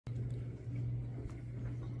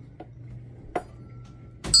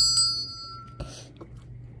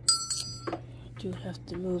do have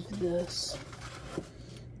to move this.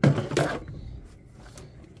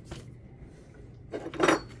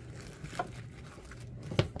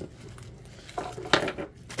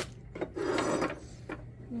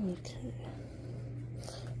 Okay.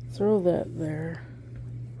 Throw that there.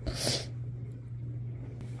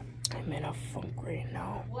 I'm in a funk right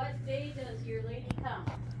now. What day does your lady come?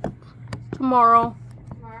 Tomorrow.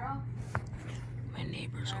 Tomorrow? My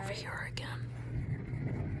neighbor's over here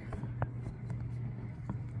again.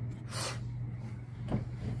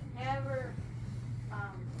 Have her,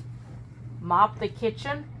 Mop the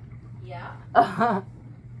kitchen? yeah.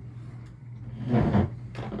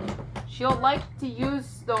 She'll like to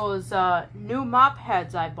use those new mop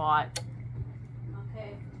heads I bought.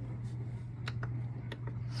 Okay.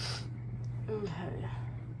 Okay.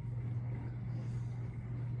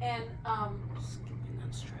 And, Skipping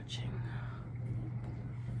and stretching.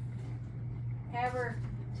 have her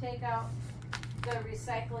take out the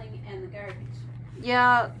recycling and the garbage.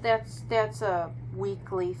 Yeah, that's a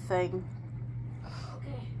weekly thing.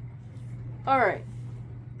 Okay. Alright.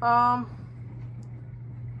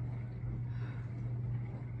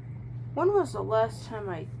 When was the last time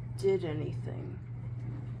I did anything?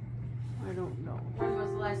 I don't know. When was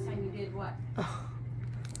the last time you did what?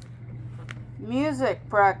 Music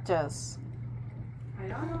practice. I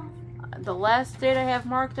don't know. The last date I have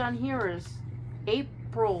marked on here is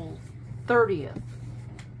April 30th.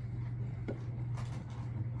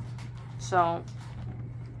 So,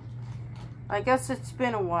 I guess it's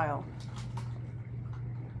been a while.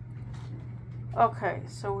 Okay,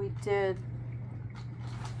 so we did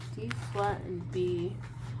D flat and B.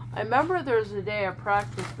 I remember there was a day I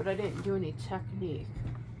practiced, but I didn't do any technique.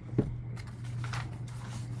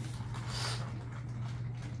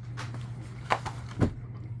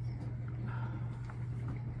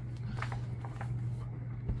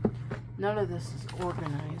 None of this is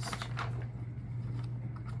organized.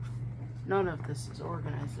 None of this is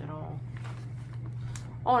organized at all.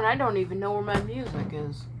 Oh, and I don't even know where my music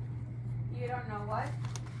is. You don't know what?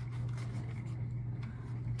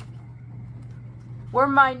 Where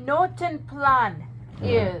my Notenplan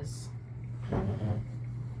is. I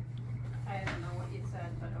don't know what you said,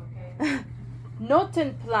 but okay.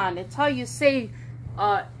 Notenplan, it's how you say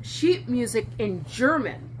sheet music in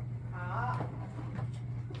German. Ah.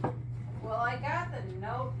 Well, I got the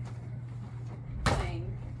note thing,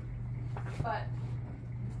 but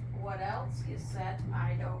what else you said,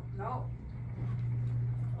 I don't know.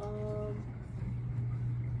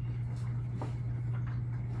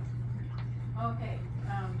 Okay,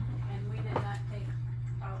 and we did not take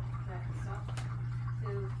out that stuff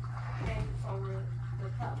to hang over the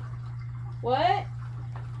tub. What?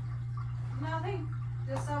 Nothing,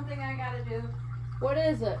 just something I gotta do. What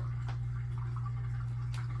is it?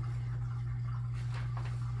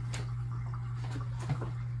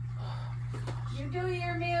 You do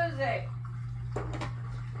your music.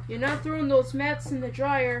 You're not throwing those mats in the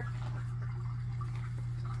dryer.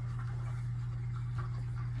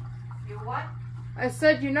 You what? I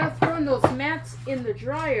said you're not throwing those mats in the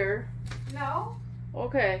dryer. No,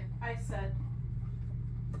 Okay. I said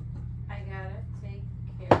I gotta take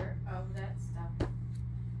care of that stuff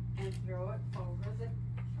and throw it over the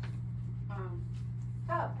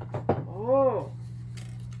tub. Oh.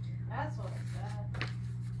 That's what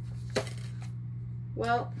I said.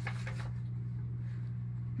 Well,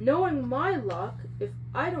 knowing my luck, if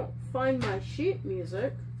I don't find my sheet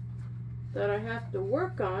music that I have to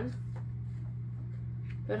work on,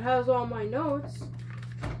 that has all my notes,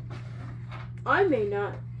 I may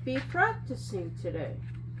not be practicing today.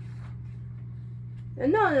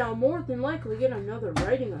 And then I'll more than likely get another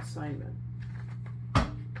writing assignment.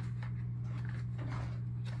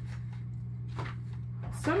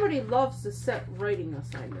 Somebody loves to set writing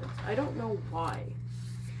assignments. I don't know why.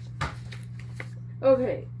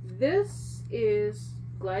 Okay, this is,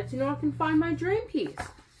 glad to know I can find my dream piece.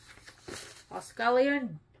 Oscalia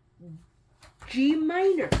G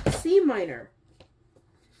minor, C minor.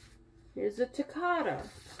 Here's a toccata.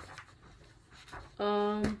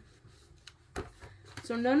 So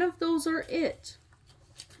none of those are it.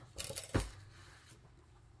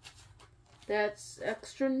 That's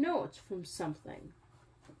extra notes from something.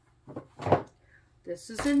 This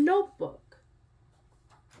is a notebook.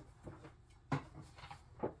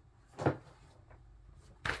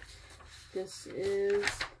 This is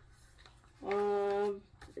a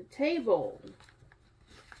table.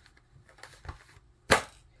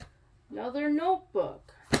 Another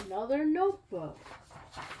notebook. Another notebook.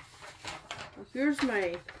 Here's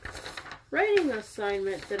my writing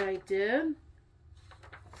assignment that I did.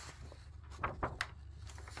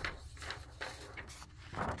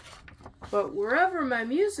 But wherever my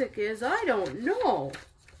music is, I don't know.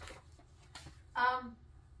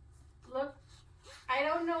 Look, I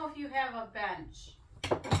don't know if you have a bench.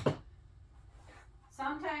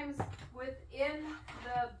 Sometimes within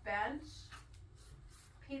the bench,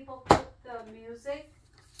 people put the music.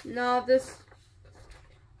 No,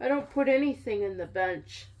 I don't put anything in the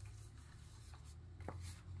bench.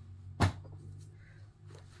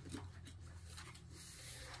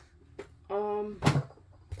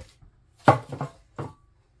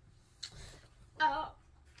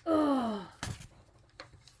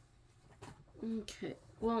 Okay,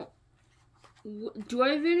 well, do I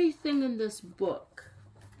have anything in this book?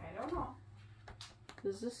 I don't know.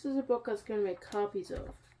 Because this is a book I was going to make copies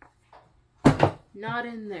of. Not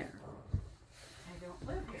in there. I don't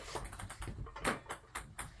live here.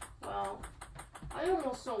 Well, I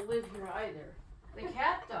almost don't live here either. The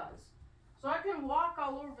cat does. So I can walk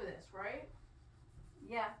all over this, right?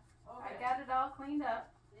 Yeah. Okay. I got it all cleaned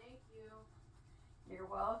up. Thank you. You're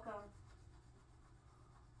welcome.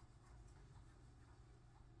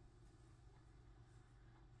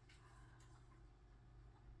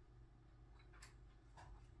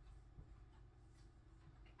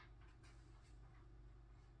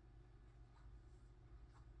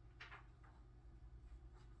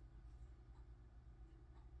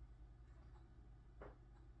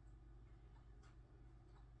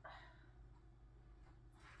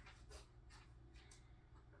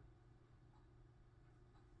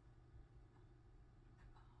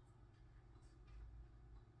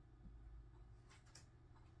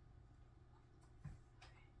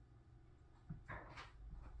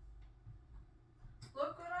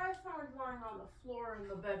 Look what I found lying on the floor in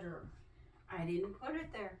the bedroom. I didn't put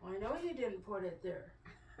it there. I know you didn't put it there.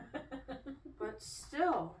 But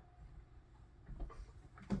still.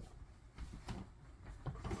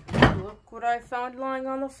 Look what I found lying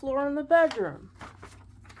on the floor in the bedroom.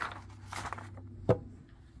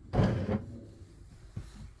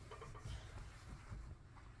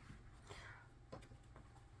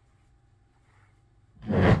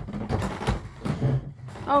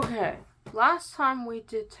 Okay, last time we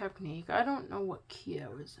did technique, I don't know what key I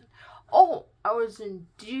was in. Oh, I was in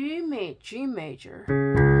G major,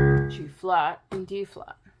 G flat, and D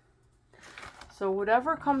flat. So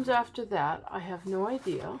whatever comes after that, I have no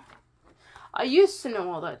idea. I used to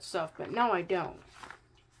know all that stuff, but now I don't.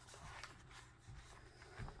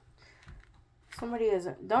 Somebody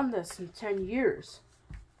hasn't done this in 10 years.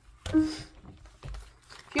 If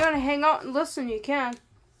you want to hang out and listen, you can.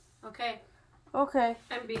 Okay. Okay.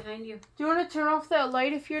 I'm behind you. Do you want to turn off that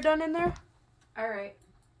light if you're done in there? All right.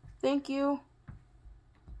 Thank you.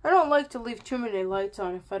 I don't like to leave too many lights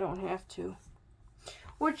on if I don't have to.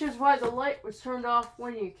 Which is why the light was turned off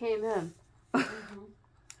when you came in.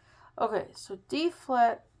 Okay, so D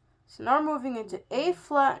flat. So now we're moving into A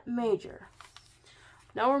flat major.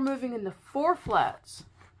 Now we're moving into 4 flats.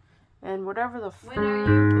 And whatever the... When are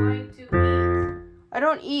you going to eat? I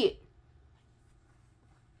don't eat.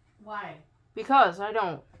 Why? Because I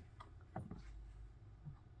don't.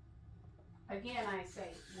 Again, I say,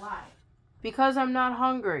 why? Because I'm not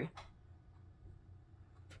hungry.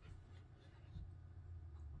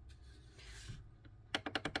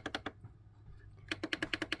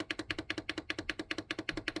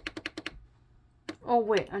 Oh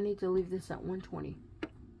wait, I need to leave this at 120.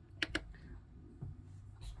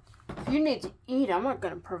 If you need to eat, I'm not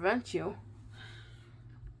going to prevent you.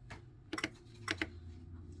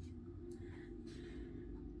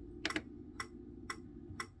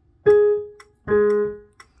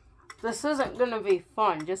 This isn't going to be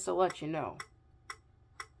fun, just to let you know.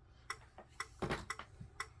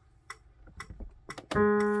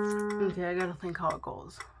 Okay, I gotta think how it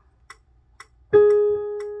goes.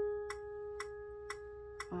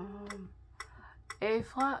 A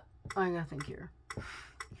flat, I gotta think here.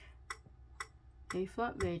 A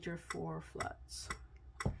flat major, 4 flats.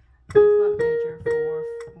 A flat major, 4,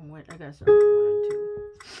 wait, I gotta start with 1 and 2.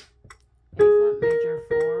 A flat major,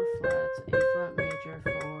 4 flats, A flat major,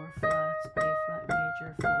 4 flats, A flat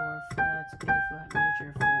major, 4 flats, A flat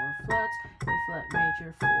major, 4 flats, A flat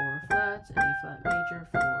major, 4 flats, A flat major, 4 flats, A flat major,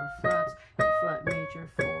 4 flats,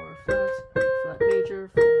 A flat major,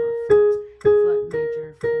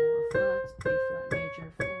 4 flats, A flat major, 4 flats,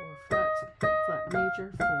 A flat major, 4 flats, A flat major, 4 flats, A flat major, 4 flats, A flat major,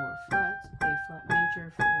 4 flats, A flat major,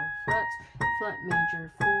 4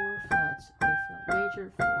 flats, A flat major,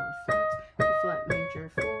 4 flats, A flat major,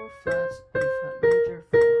 4 flats, A flat major,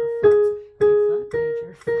 4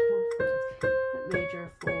 flats,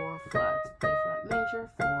 major, 4 flats, A flat major, 4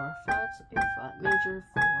 flats, A flat major,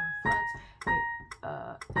 4 flats,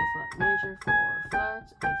 A flat major, 4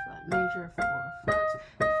 flats, A flat major, 4 flats,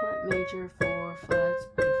 A flat major, 4 flats,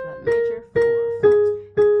 A flat major, 4 flats,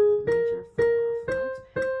 A flat major, 4 flats,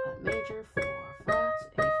 flat major, 4 flats,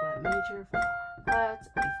 A flat major, 4 flats, A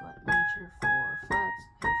flat major, 4 flats,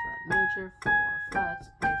 A flat major, 4 flats,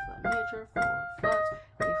 A flat major, 4 flats,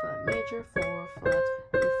 A flat major, 4 flats,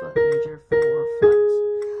 A flat major, 4 flats.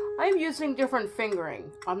 I'm using different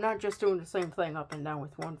fingering. I'm not just doing the same thing up and down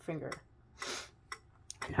with one finger.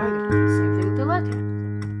 And I'm going to do the same thing with the left hand.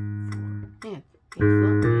 4 and A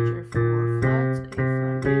flat major, 4 flats, A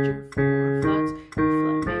flat major, 4 flats, A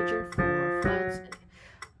flat major, 4 flats.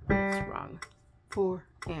 That's wrong. 4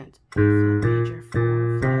 and A flat major,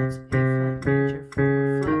 4 flats, A flat major,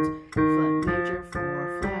 4 flats, A flat major,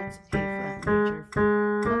 4 flats, A flat major,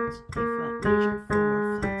 4 flats, A flat major,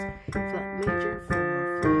 4 flats, A flat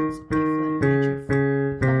major,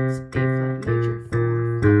 4 flats, A flat major, 4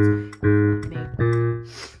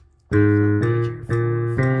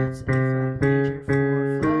 flats, A flat major, 4 flats, A flat major, 4 flats, A flat major, 4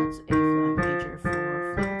 flats, A flat major, 4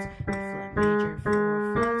 flats, A flat major, 4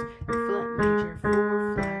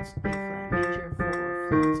 flats, A flat major, 4 flats,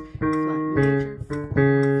 A flat major, 4 flats, A flat major,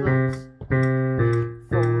 4 flats, 4 flats, A flat major,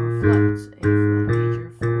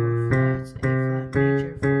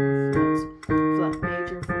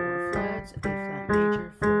 4 flats, A flat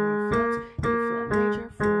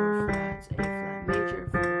major, 4 flats, flat major, 4 flats, A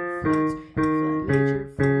flat major,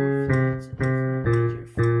 4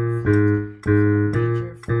 flats, A flat major, 4 flats, A flat major, 4 flats, A flat major, 4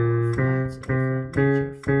 flats,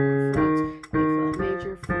 A flat major, 4 flats, A flat major, 4 flats,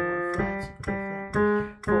 A flat major, 4 flats, A flat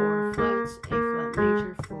major,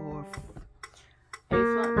 4 flats, A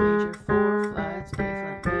flat major, 4 flats, A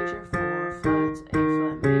flat major, 4 flats, A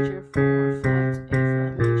flat major, 4 flats, A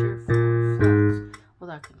flat major, 4 flats. Well,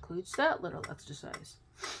 that concludes that little exercise.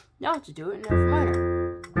 Now to do it in F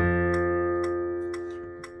minor.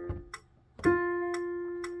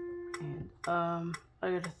 And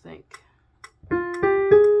I gotta think.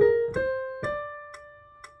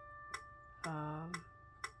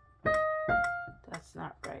 That's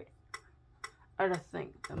not right. I gotta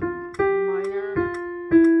think. The minor.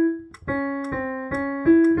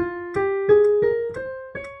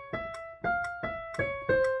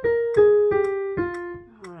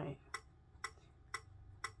 Alright.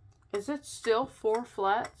 Is it still 4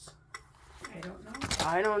 flats? I don't know.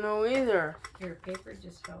 I don't know either. Your paper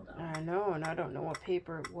just fell down. I know, and I don't know what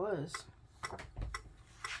paper it was.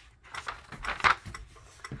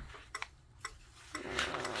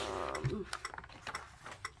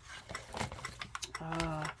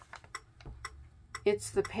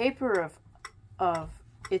 It's the paper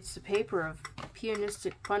it's the paper of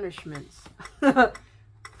pianistic punishments.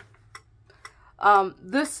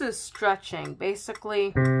 This is stretching.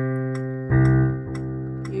 Basically,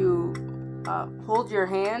 you hold your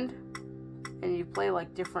hand and you play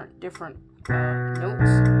like different notes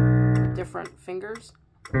with different fingers,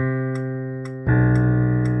 and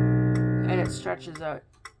it stretches out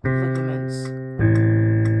ligaments.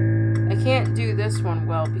 I can't do this one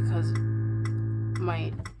well because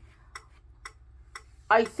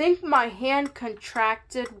I think my hand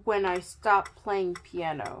contracted when I stopped playing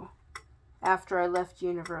piano after I left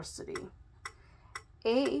university.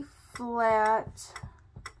 A flat,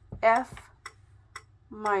 F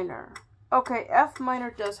minor. Okay, F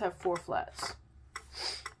minor does have 4 flats.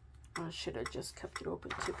 I should have just kept it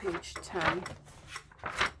open to page 10.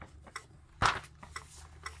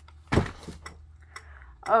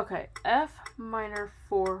 Okay, F minor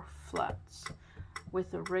 4 flats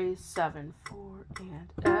with a raised 7, 4 and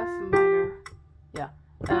F minor, yeah,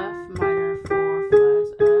 F minor 4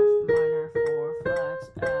 flats, F minor 4 flats,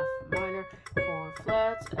 F minor 4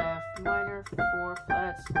 flats, F minor 4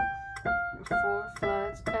 flats, 4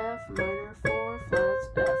 flats, F minor 4 flats,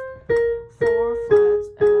 F 4 flats,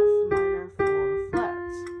 F minor 4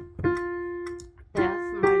 flats, F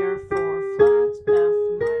minor 4 flats, F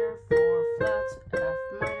minor 4 flats, F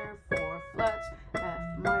minor 4 flats, F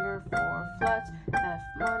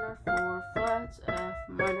minor 4 flats, F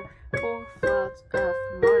minor 4 flats, F minor 4 flats,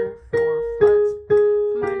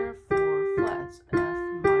 F minor 4 flats, minor 4 flats, F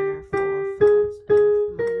minor 4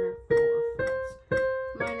 flats, F minor 4 flats,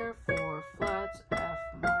 minor 4 flats, F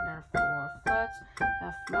minor 4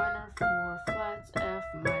 flats, F minor 4 flats, F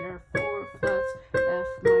minor 4 flats, F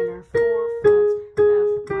minor 4 flats, F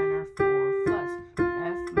minor 4 flats,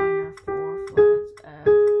 F minor 4 flats, F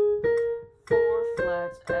 4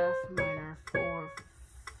 flats, F minor 4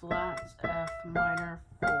 flats, F minor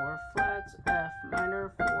 4 flats, F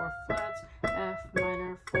minor 4 flats, F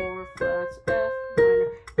minor 4 flats, F minor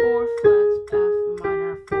 4 flats, F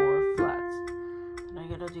minor 4 flats. Then I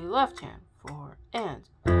gotta do left hand. 4 and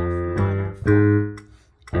F minor 4,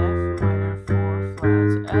 F minor 4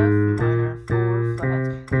 flats, F minor 4 flats,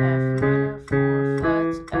 F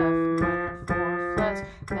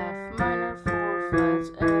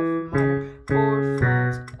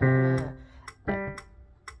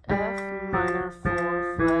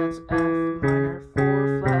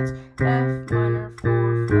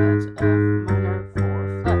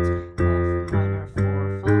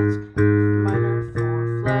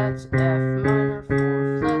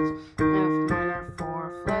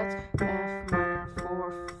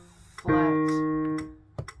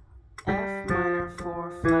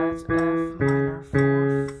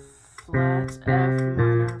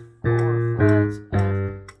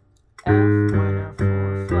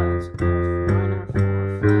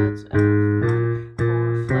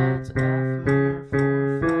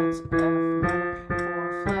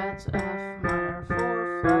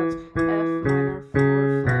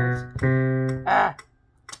flats.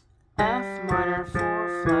 F minor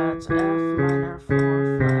 4 flats, F minor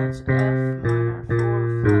 4 flats, F minor 4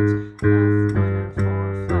 flats, F minor 4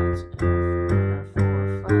 flats, F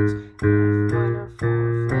minor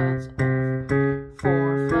 4 flats, F minor 4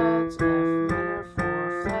 flats, F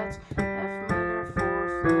 4 flats, F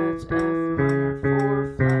minor 4 flats, F minor 4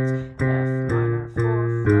 flats, F minor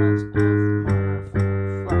 4 flats, F minor 4 flats, F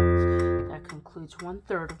minor 4 flats. That concludes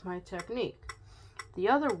 1/3 of my technique. The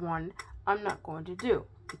other one I'm not going to do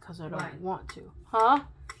because I don't want to. Huh?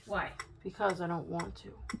 Why? Because I don't want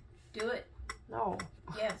to. Do it. No.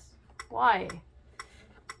 Yes. Why?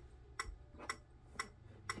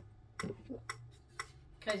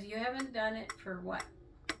 Because you haven't done it for what?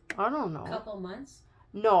 I don't know. A couple months?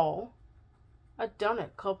 No. I've done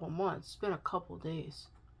it a couple months. It's been a couple days.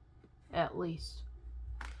 At least.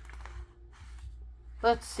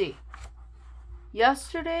 Let's see.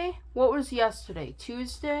 Yesterday? What was yesterday?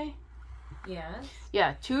 Tuesday? Yes.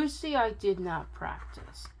 Yeah, Tuesday I did not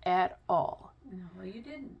practice at all. No, you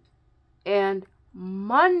didn't. And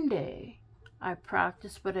Monday I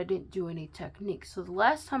practiced, but I didn't do any technique. So the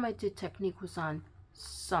last time I did technique was on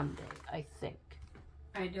Sunday, I think.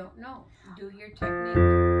 I don't know. Do your technique.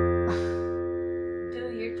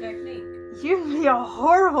 Do your technique. You'd be a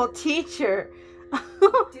horrible teacher.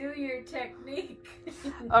 Do your technique.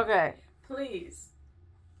 Okay. Please.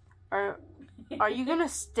 Are you gonna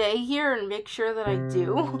stay here and make sure that I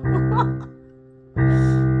do?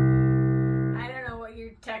 I don't know what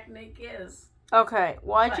your technique is. Okay,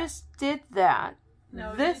 well I just did that.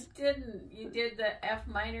 No, you didn't. You did the F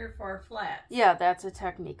minor 4 flats. Yeah, that's a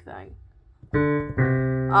technique thing.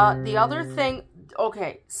 The other thing,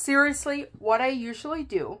 okay, seriously, what I usually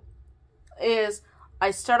do is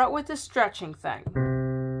I start out with the stretching thing.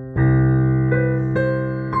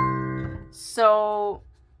 So,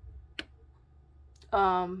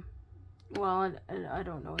 well, I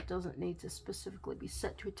don't know. It doesn't need to specifically be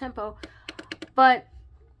set to a tempo, but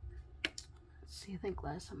let's see. I think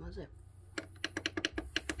last time I was at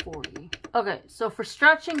 40. Okay, so for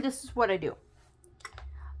stretching, this is what I do.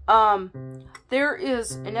 There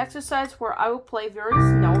is an exercise where I will play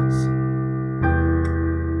various notes.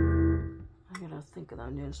 I gotta think of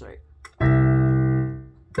that names right.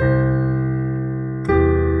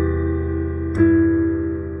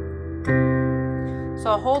 So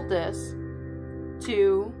I'll hold this.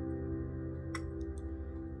 2,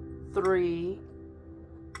 3,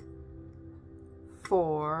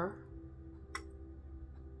 4,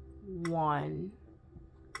 1,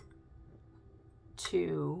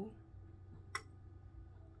 2,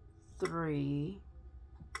 3,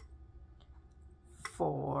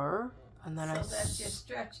 4, and then so that's just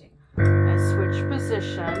stretching. I switch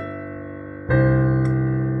position.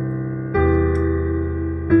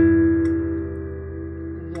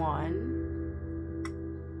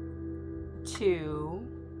 1, 2,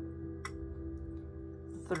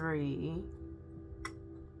 3,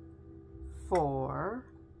 4,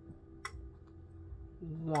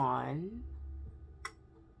 1,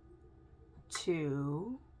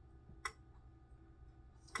 2,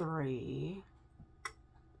 3,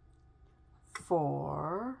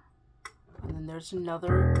 4, and then there's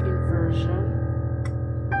another inversion.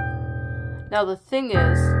 Now the thing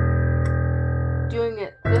is, doing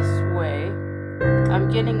it this way, I'm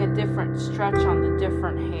getting a different stretch on the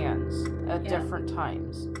different hands at different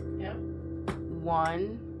times. Yep.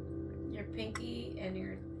 1, your pinky and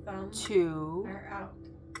your thumb 2 are out.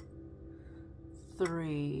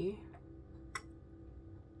 3,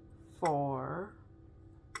 4,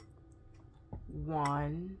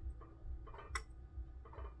 1,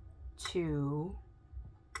 2,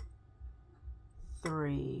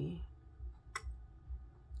 3,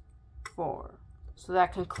 4. So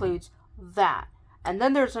that concludes that. And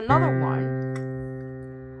then there's another one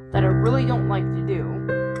that I really don't like to do.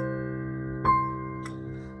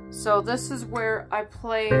 So this is where I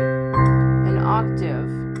play an octave,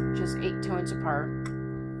 just 8 tones apart,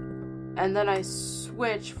 and then I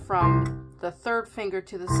switch from the 3rd finger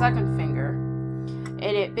to the 2nd finger, and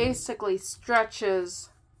it basically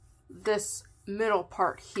stretches this middle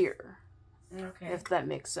part here. Okay. If that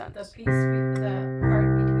makes sense. The piece, the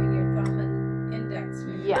part between your thumb and index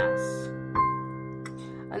finger. Yes.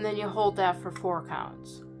 And then you hold that for 4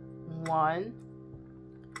 counts. 1,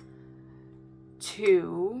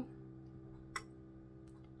 2,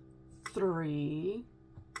 3,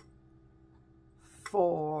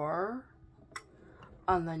 4,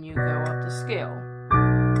 and then you go up the scale.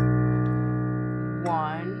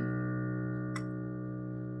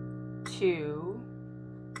 1, 2,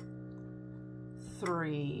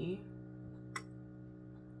 3,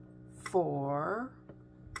 4,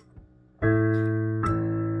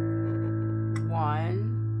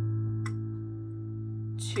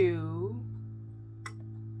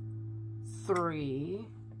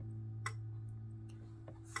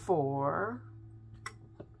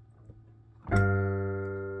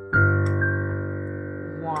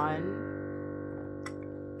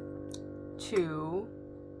 2,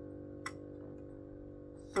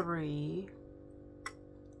 3,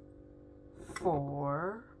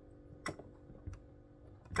 4,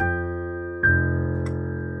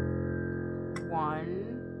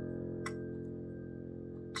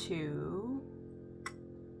 1, 2,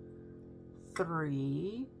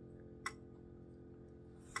 3,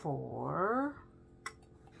 4,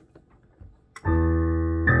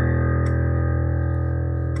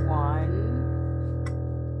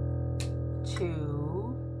 1,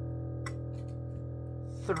 2,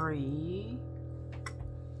 3,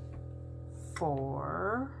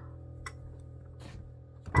 4,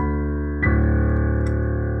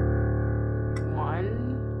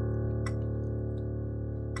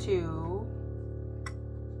 1, 2,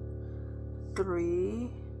 3,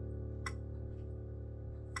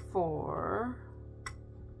 4,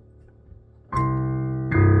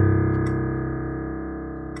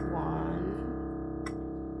 1,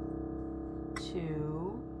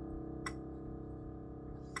 2,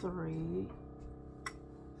 3,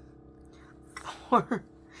 4.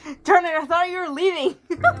 Darn it, I thought you were leaving.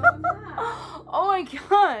 No, I'm not. Oh my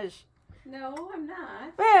gosh. No, I'm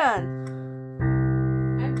not. Man.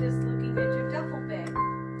 I'm just looking at your duffel bag.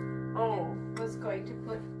 Oh. And was going to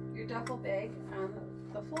put your duffel bag on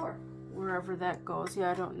the floor. Wherever that goes.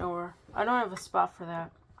 Yeah, I don't know where. I don't have a spot for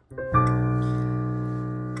that.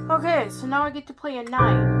 Okay, so now I get to play a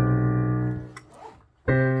 9.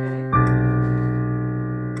 Okay.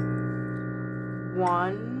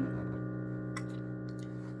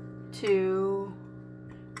 1, 2,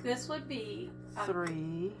 This would be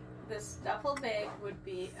 3. This duffel bag would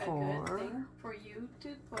be a 4. good thing for you to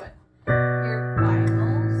put your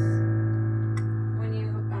Bibles when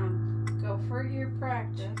you go for your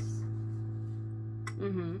practice.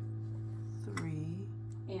 3,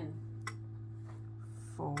 In.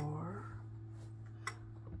 4.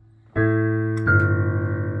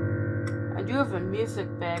 I do have a music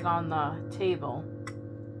bag on the table.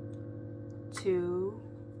 2,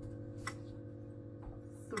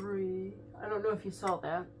 3. I don't know if you saw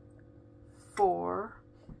that. 4.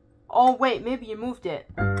 Oh wait, maybe you moved it.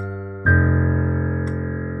 1,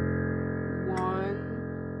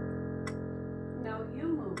 No, you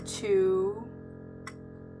moved. 2,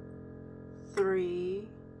 3,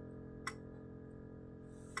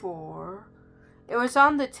 4. It was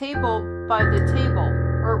on the table by the table,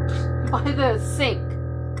 or by the sink.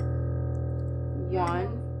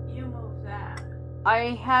 1. You moved that.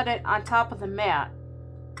 I had it on top of the mat,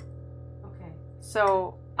 Okay.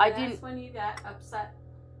 so That's didn't. when you got upset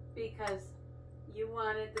because you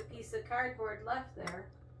wanted the piece of cardboard left there.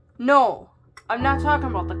 No, I'm not talking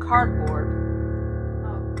about the cardboard.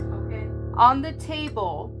 Oh, okay. On the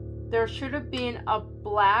table, there should have been a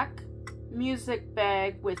black music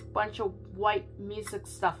bag with a bunch of white music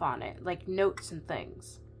stuff on it, like notes and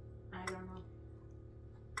things. I don't know.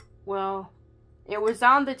 Well, it was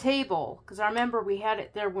on the table, because I remember we had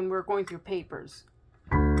it there when we were going through papers.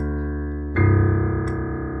 Oh,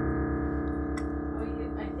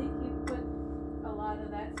 I think you put a lot of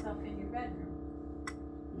that stuff in your bedroom.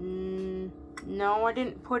 No, I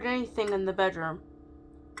didn't put anything in the bedroom.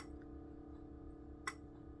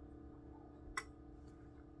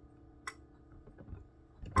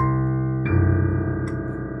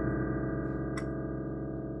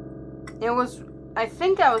 I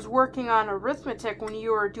think I was working on arithmetic when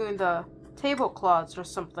you were doing the tablecloths or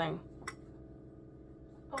something.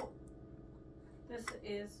 Oh, this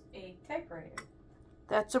is a typewriter.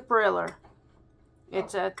 That's a brailler.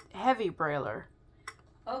 It's a heavy brailler.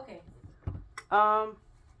 Okay. Now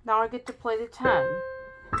I get to play the 10.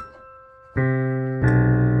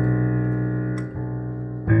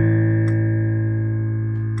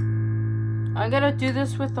 I'm gonna do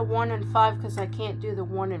this with the 1 and 5 because I can't do the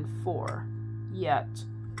 1 and 4 yet.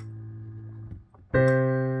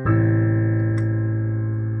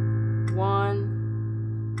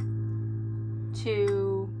 1,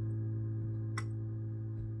 2,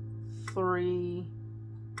 3,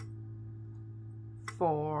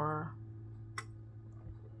 4,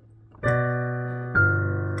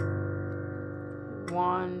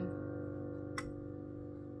 1,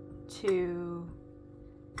 2,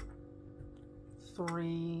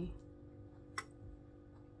 3,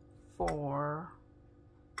 4,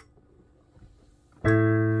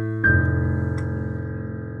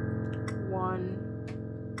 1,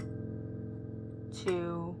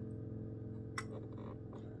 2,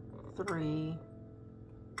 3,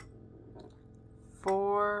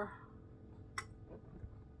 4,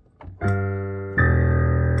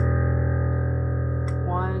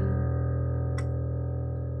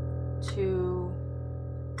 1, 2,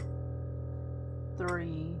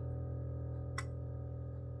 3,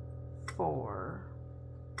 4.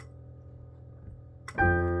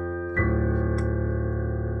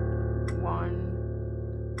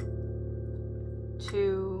 1,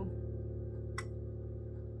 2,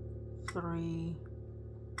 3,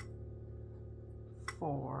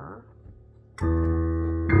 4.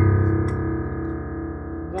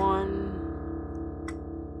 1,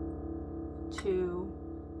 2,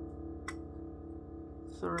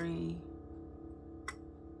 3,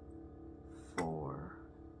 4.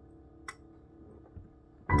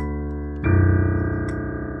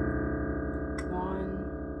 1,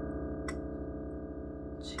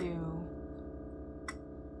 2,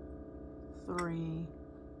 3,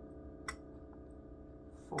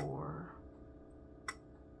 4.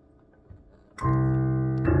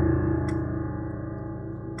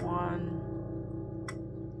 1,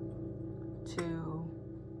 2,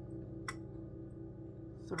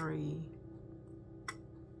 3,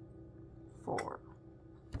 4.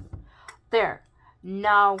 There.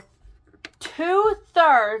 Now,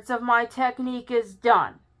 2/3 of my technique is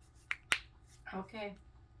done. Okay.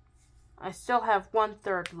 I still have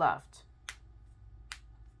 1/3 left.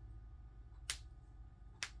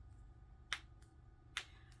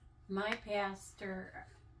 My pastor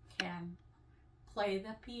can play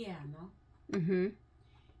the piano. Mm-hmm.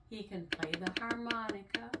 He can play the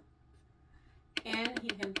harmonica. And he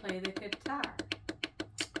can play the guitar.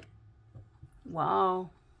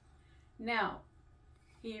 Wow. Now,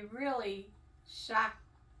 he really shocked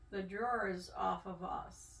the drawers off of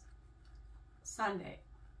us Sunday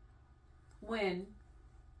when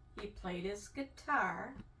he played his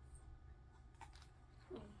guitar,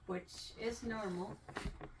 which is normal,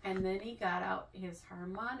 and then he got out his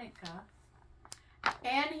harmonica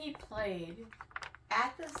and he played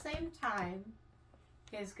at the same time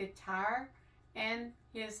his guitar and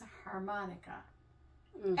his harmonica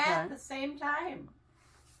at the same time.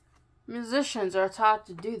 Musicians are taught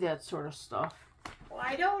to do that sort of stuff. Well,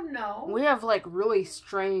 I don't know. We have like really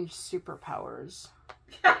strange superpowers.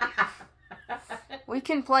 We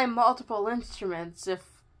can play multiple instruments if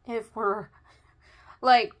we're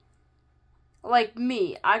like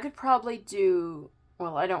me. I could probably do,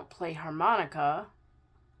 well, I don't play harmonica,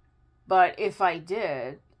 but if I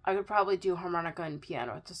did, I could probably do harmonica and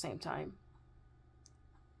piano at the same time.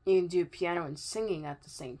 You can do piano and singing at the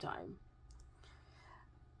same time.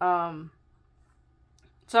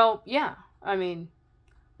 So yeah, I mean,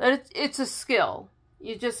 it's a skill.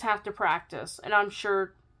 You just have to practice, and I'm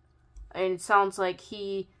sure. And it sounds like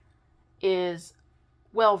he is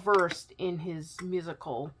well versed in his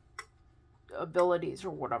musical abilities or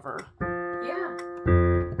whatever. Yeah.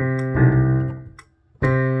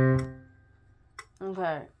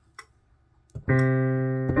 Okay.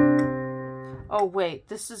 Oh wait,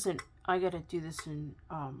 this isn't. I gotta do this in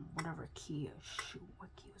whatever key. Shoot, what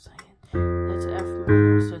key was I in? That's F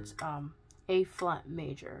minor, so it's A flat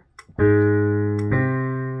major.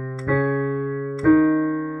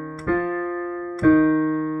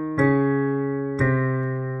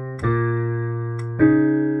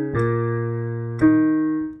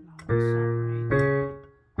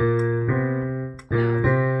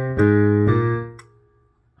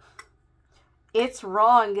 It's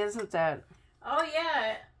wrong, isn't it? Oh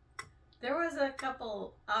yeah, there was a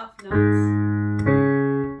couple off notes.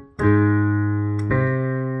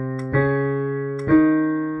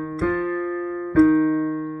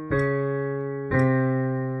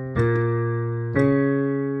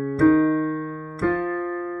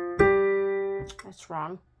 That's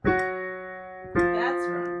wrong. That's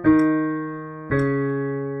wrong.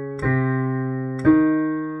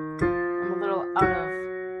 I'm a little out of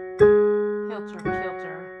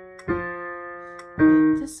kilter.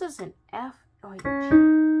 Wait, this is an F. Oh, wait, G.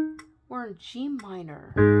 We're in G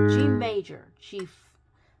minor. G major.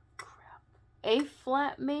 Crap. A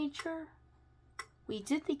flat major? We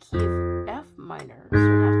did the key of F minor, so it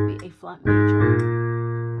would have to be A flat major.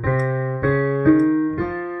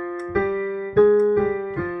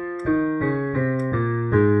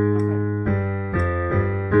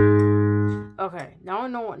 Okay, now I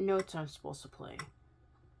know what notes I'm supposed to play.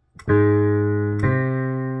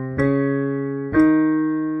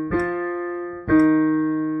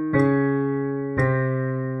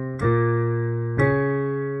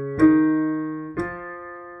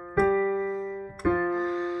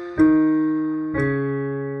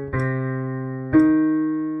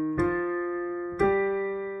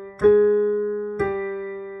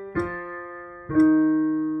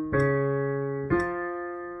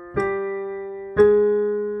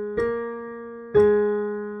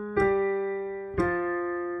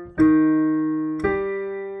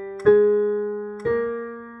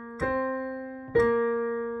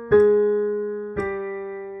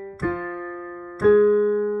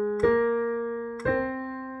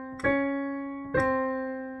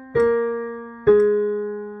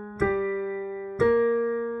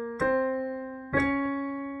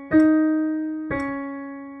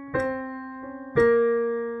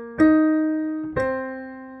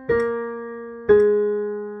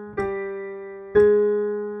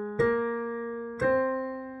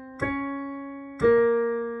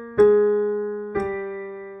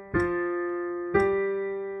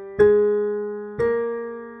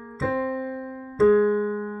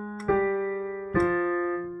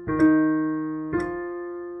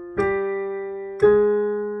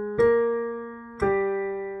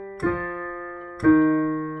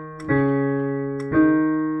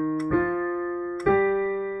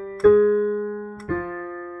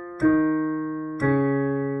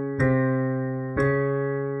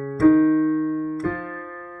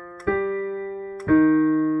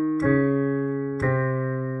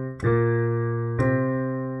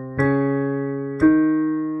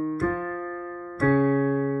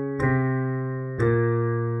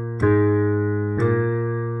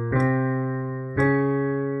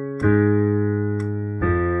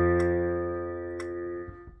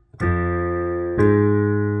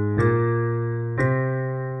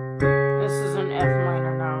 F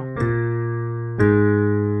minor now.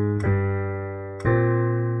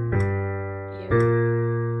 You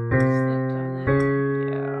slipped on that.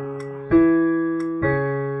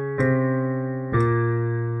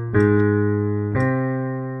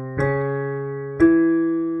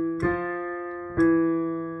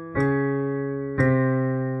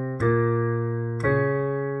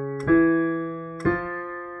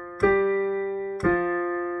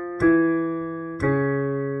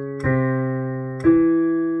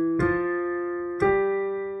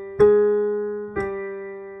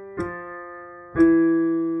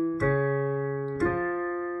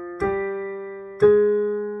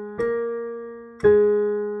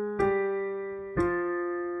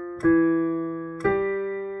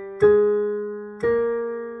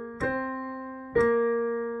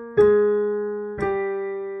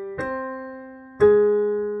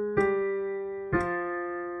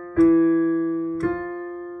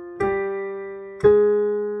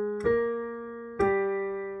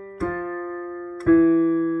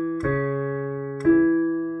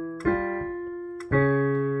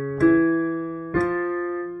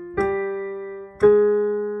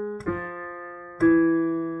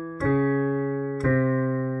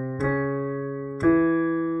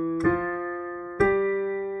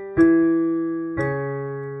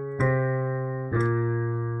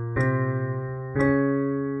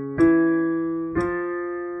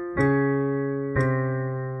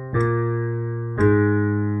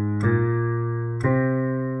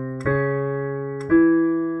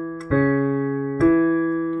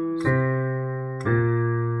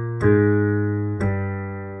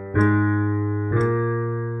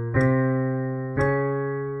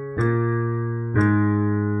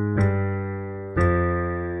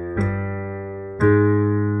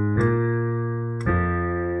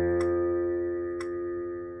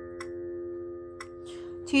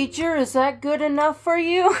 Teacher, is that good enough for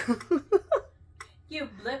you? You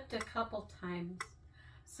blipped a couple times,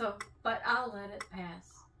 so, but I'll let it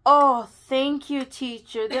pass. Oh, thank you,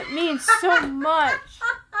 teacher. That means so much.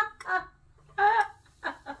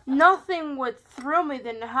 Nothing would thrill me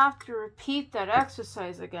than to have to repeat that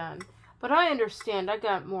exercise again. But I understand. I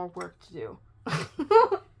got more work to do.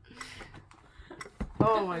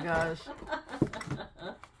 Oh my gosh.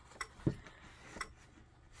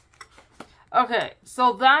 Okay,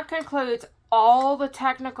 so that concludes all the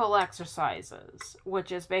technical exercises,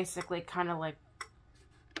 which is basically kind of like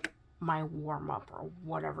my warm-up or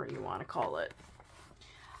whatever you want to call it.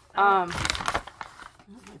 My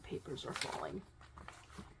papers are falling.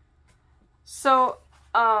 So,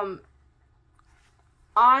 I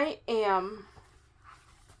am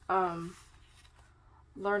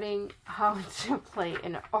learning how to play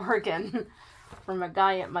an organ from a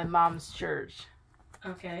guy at my mom's church.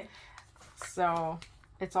 Okay. So,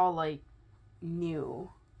 it's all, like, new.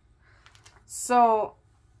 So,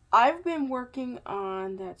 I've been working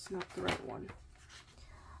on... That's not the right one.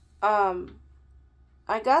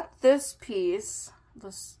 I got this piece,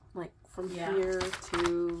 this, like, from here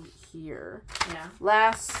to here. Yeah.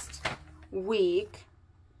 Last week.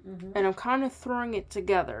 Mm-hmm. And I'm kind of throwing it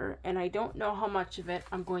together. And I don't know how much of it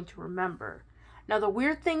I'm going to remember. Now, the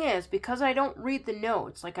weird thing is, because I don't read the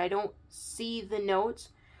notes, like, I don't see the notes...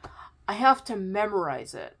 I have to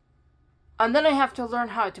memorize it. And then I have to learn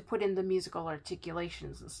how to put in the musical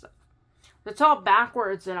articulations and stuff. It's all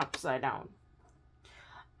backwards and upside down.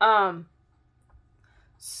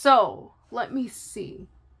 So, let me see.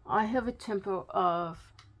 I have a tempo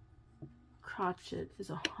of crotchet is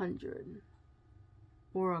 100.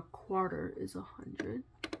 Or a quarter is 100.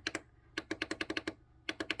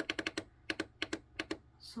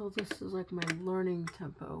 So this is like my learning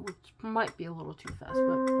tempo, which might be a little too fast, but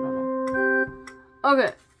I don't know.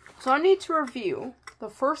 Okay, so I need to review the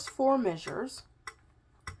first 4 measures.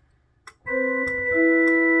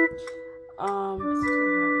 Now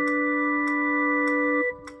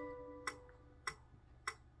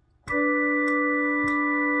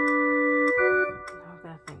I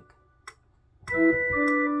gotta think. 2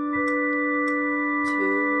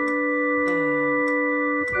 and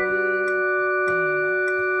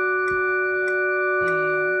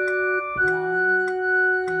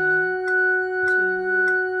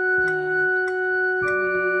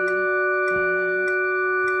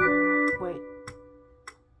 3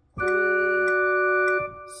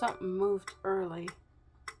 Something moved early.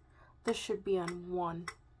 This should be on 1.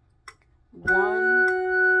 1, 2.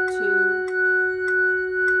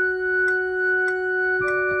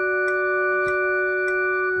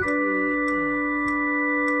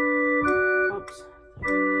 Oops. 3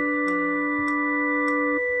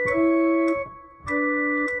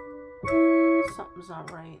 and something's not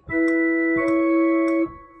right.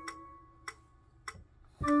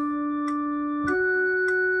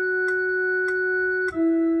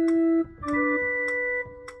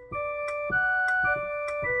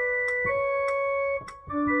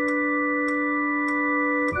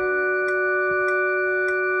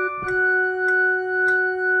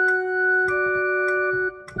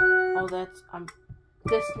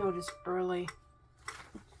 this note is early.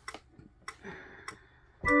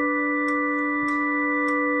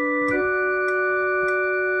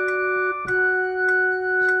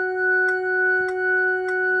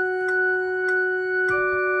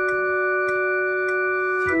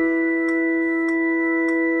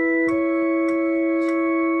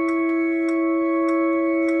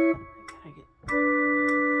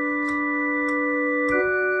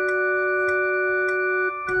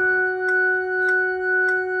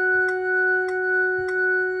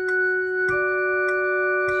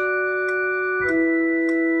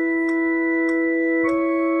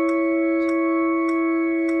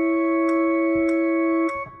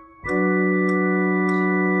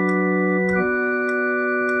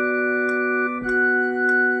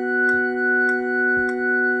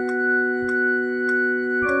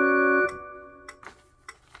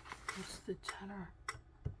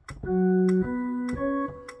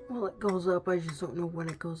 Up. I just don't know when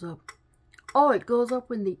it goes up. Oh, it goes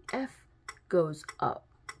up when the F goes up.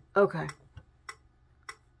 Okay.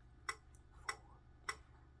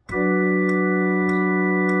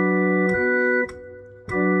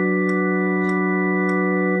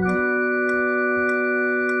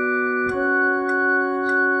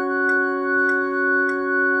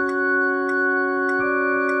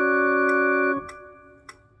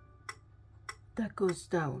 That goes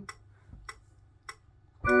down.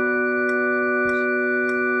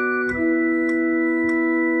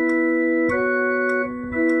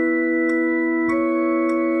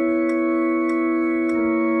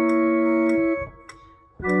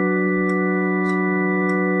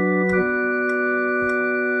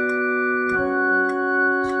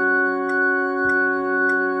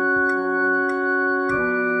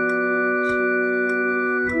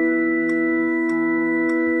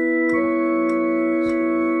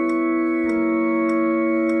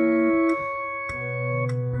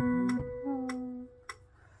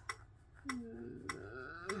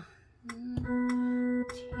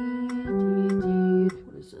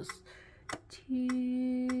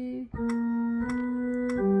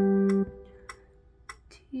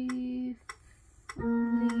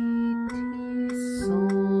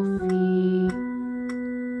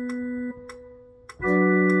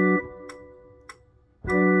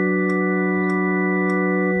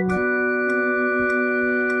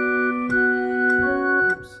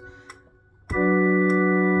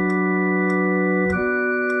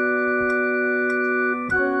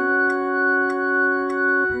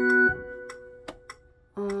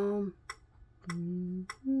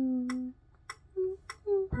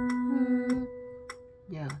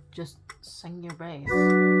 Just sing your bass.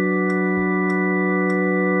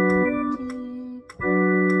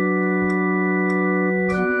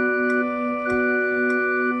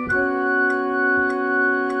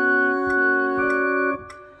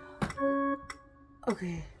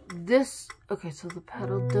 Okay, so the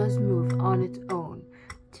pedal does move on its own.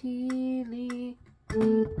 Tee lee, tee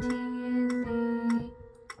lee.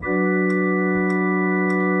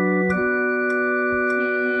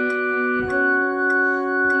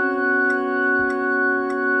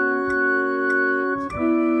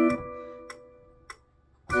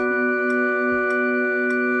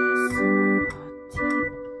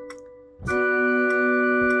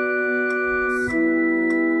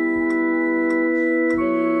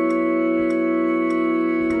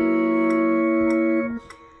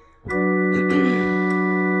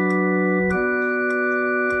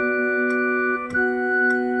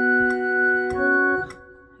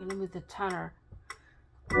 Tenor.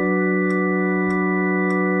 So I'm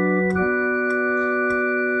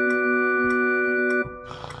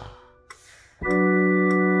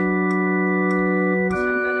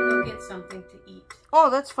gonna go get something to eat. Oh,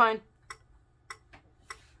 that's fine.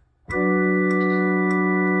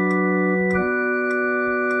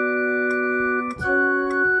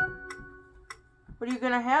 What are you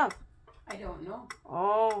gonna have? I don't know.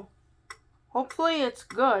 Oh, hopefully it's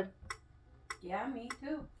good. Yeah, me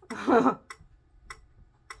too.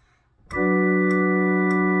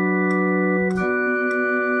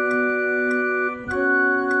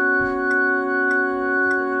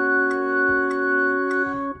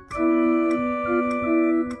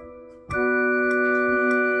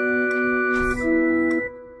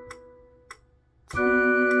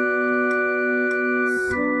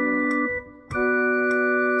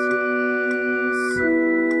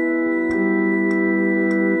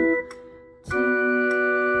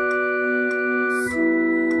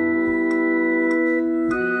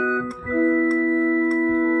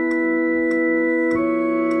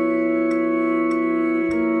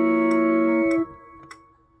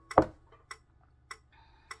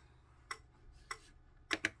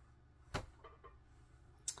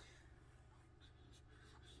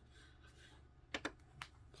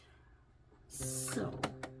 So,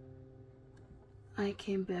 I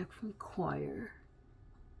came back from choir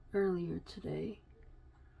earlier today,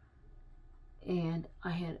 and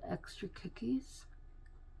I had extra cookies,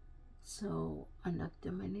 so I knocked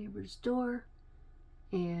on my neighbor's door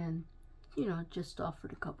and, you know, just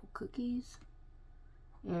offered a couple cookies,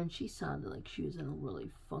 and she sounded like she was in a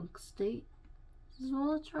really funk state. I said, well,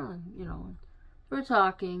 what's wrong? You know, we're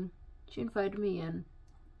talking. She invited me in.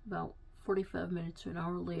 About 45 minutes to an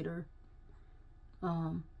hour later,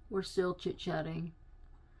 we're still chit-chatting,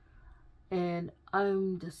 and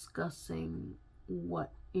I'm discussing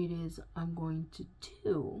what it is I'm going to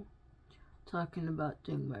do, talking about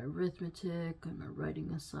doing my arithmetic and my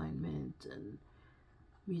writing assignment and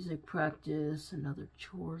music practice and other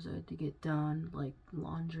chores I had to get done, like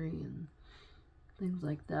laundry and things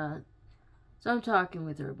like that. So I'm talking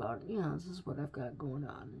with her about, you know, this is what I've got going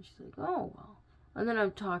on, and she's like, oh, well. And then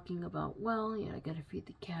I'm talking about, well, yeah, I gotta feed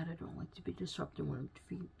the cat. I don't like to be disrupted when I'm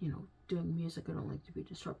doing music. I don't like to be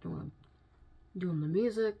disrupted when I'm doing the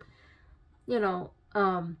music, you know.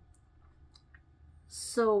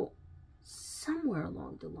 So somewhere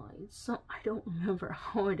along the line, so I don't remember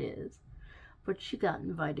how it is, but she got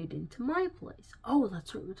invited into my place. Oh,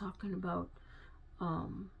 that's what we're talking about. I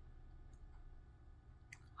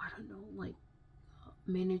don't know, like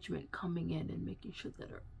management coming in and making sure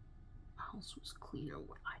that our house was clean or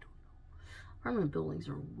what, I don't know. Apartment buildings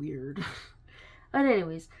are weird. But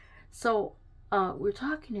anyways, so we're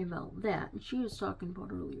talking about that, and she was talking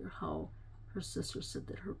about earlier how her sister said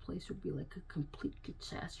that her place would be like a complete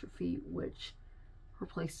catastrophe, which her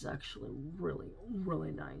place is actually really,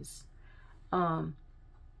 really nice. And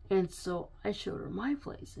so I showed her my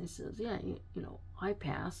place, and I says, yeah, you know, I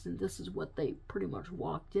passed, and this is what they pretty much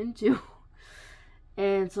walked into.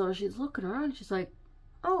 And so she's looking around, she's like,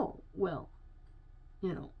 oh, well,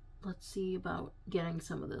 you know, let's see about getting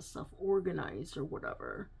some of this stuff organized or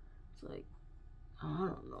whatever. It's like, I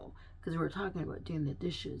don't know, because we were talking about doing the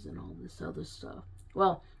dishes and all this other stuff.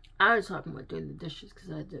 Well, I was talking about doing the dishes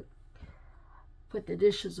because I had to put the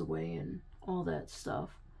dishes away and all that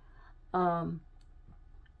stuff. And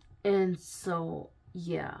so,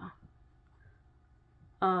 yeah.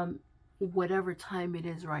 Whatever time it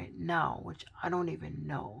is right now, which I don't even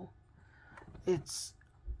know, it's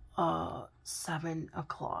 7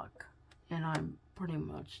 o'clock, and I'm pretty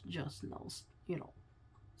much just now, you know,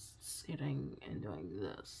 sitting and doing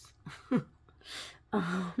this.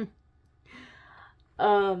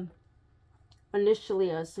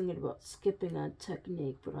 Initially I was thinking about skipping on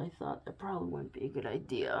technique, but I thought that probably wouldn't be a good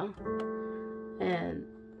idea. And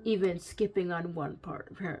even skipping on one part,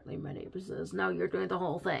 apparently my neighbor says, no, you're doing the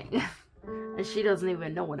whole thing. And she doesn't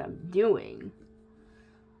even know what I'm doing.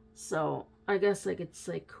 So I guess I could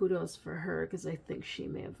say kudos for her, because I think she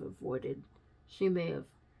may have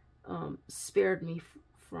spared me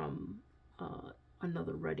from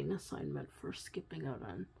another writing assignment for skipping out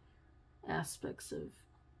on aspects of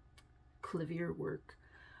clavier work.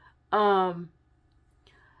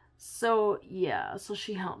 So yeah, so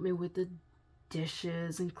she helped me with the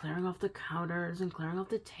dishes and clearing off the counters and clearing off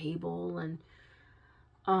the table, and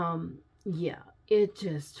yeah, it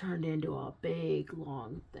just turned into a big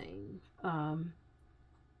long thing.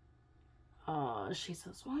 She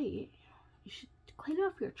says, well, you should clean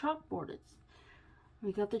off your chalkboard.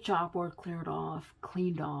 We got the chalkboard cleared off,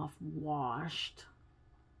 cleaned off, washed.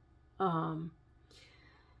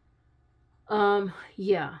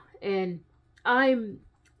 Yeah, and I'm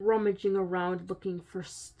rummaging around looking for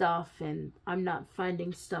stuff, and I'm not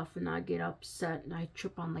finding stuff, and I get upset, and I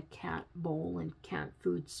trip on the cat bowl, and cat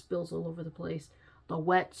food spills all over the place. The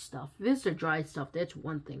wet stuff. If it's the dry stuff, that's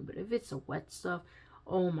one thing, but if it's the wet stuff,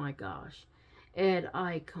 oh my gosh. And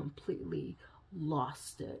I completely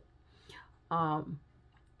lost it.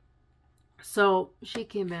 So she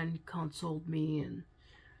came in, consoled me, and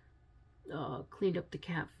cleaned up the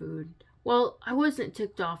cat food. Well, I wasn't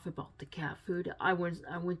ticked off about the cat food. I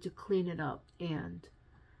went to clean it up, and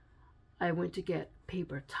I went to get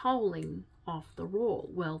paper toweling off the roll.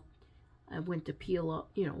 Well, I went to peel up,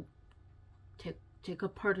 you know, take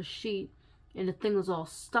apart a sheet, and the thing was all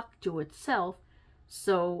stuck to itself.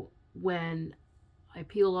 So when I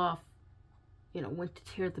peel off, you know, went to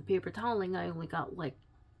tear the paper toweling, I only got like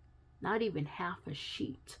not even half a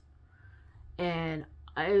sheet, and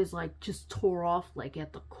I was like just tore off like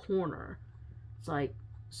at the corner. It's like,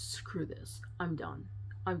 screw this, I'm done.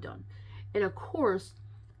 And of course,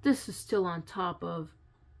 this is still on top of,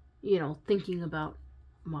 you know, thinking about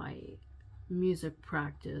my music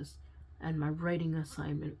practice and my writing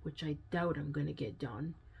assignment, which I doubt I'm gonna get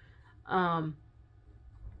done.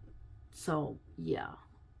 So yeah,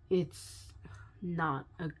 it's not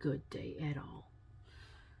a good day at all.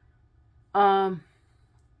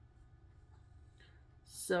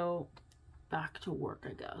 So back to work,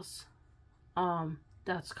 I guess.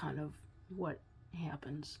 That's kind of what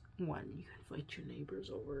happens when you invite your neighbors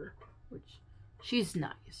over, which she's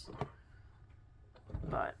nice.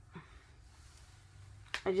 But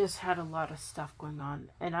I just had a lot of stuff going on,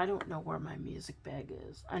 and I don't know where my music bag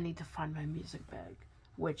is. I need to find my music bag,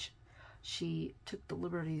 which she took the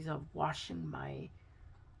liberties of washing my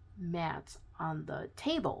mats on the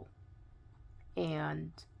table,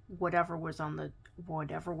 and whatever was on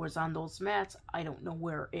those mats, I don't know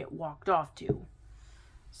where it walked off to.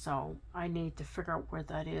 So I need to figure out where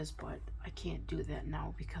that is, but I can't do that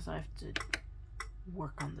now because I have to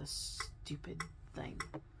work on this stupid thing.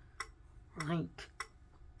 Rinck.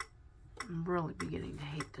 I'm really beginning to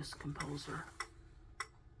hate this composer.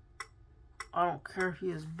 I don't care if he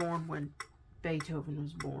was born when Beethoven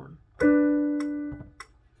was born.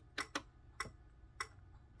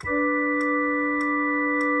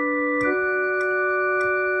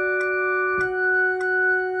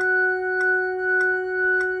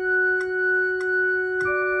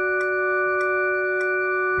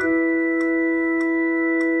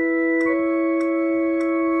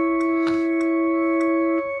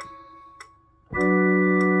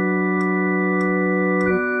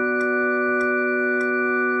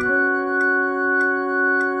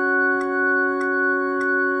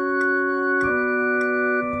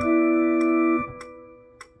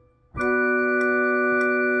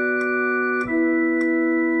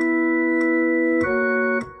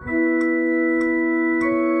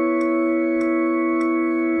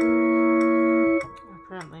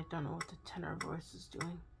 Is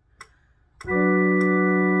doing. I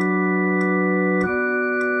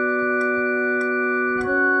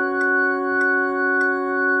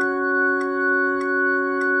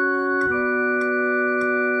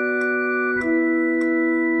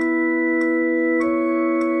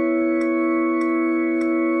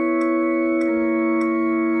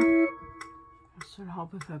sort of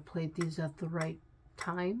hope if I played these at the right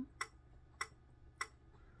time.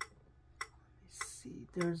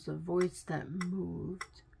 There's a voice that moved.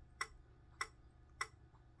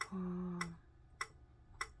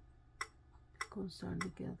 It goes down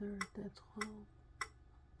together. That's all.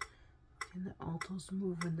 And the altos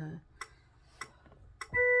move in the.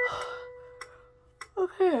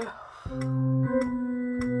 Okay.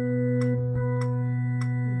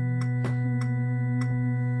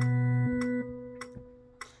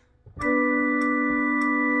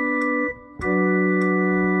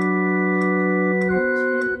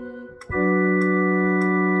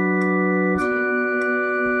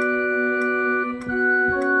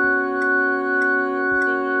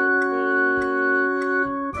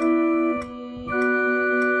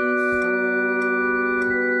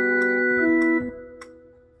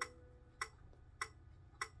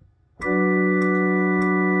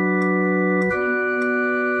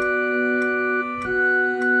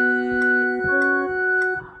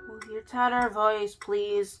 Tenor voice,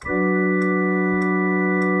 please.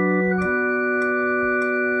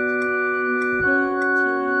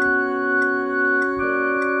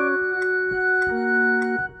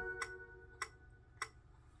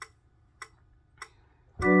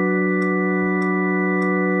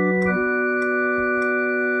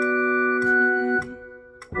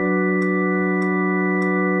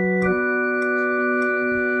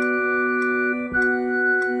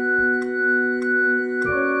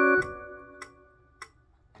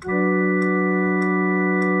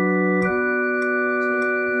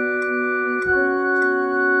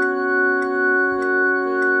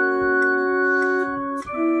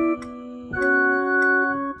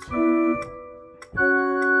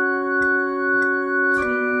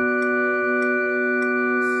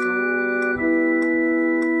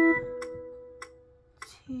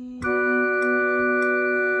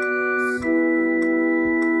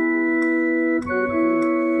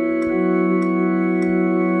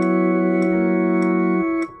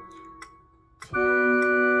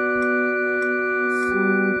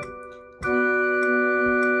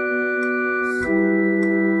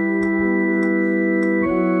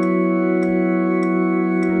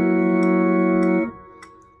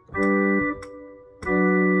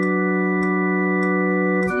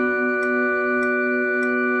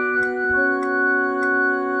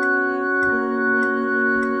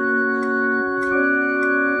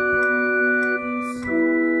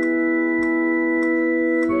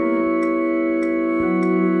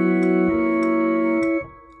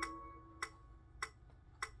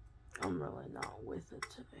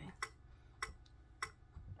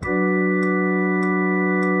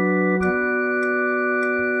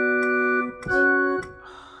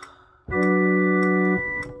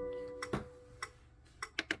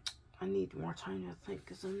 time to think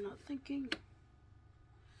because I'm not thinking.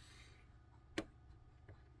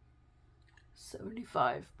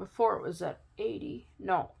 75. Before it was at 80.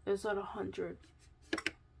 No, it was at 100.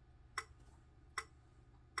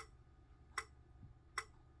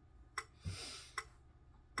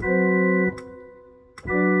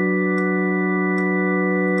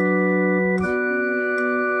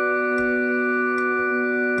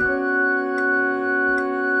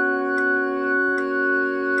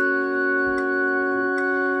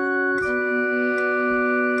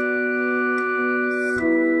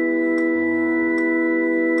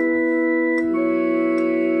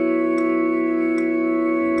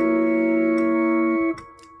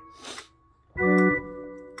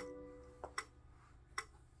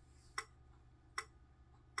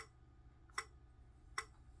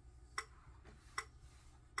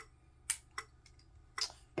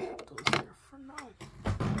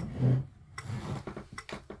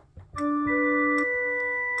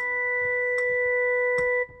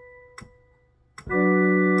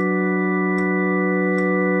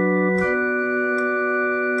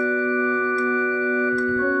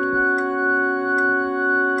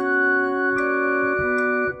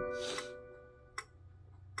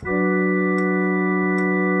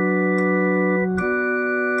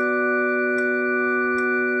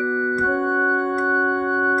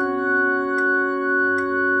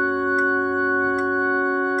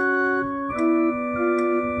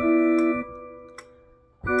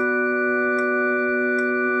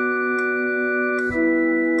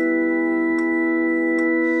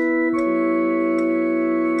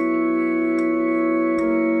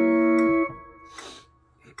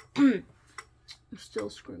 Still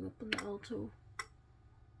screwing up on the alto.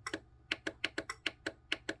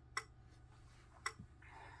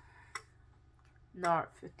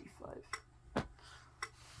 Not 55.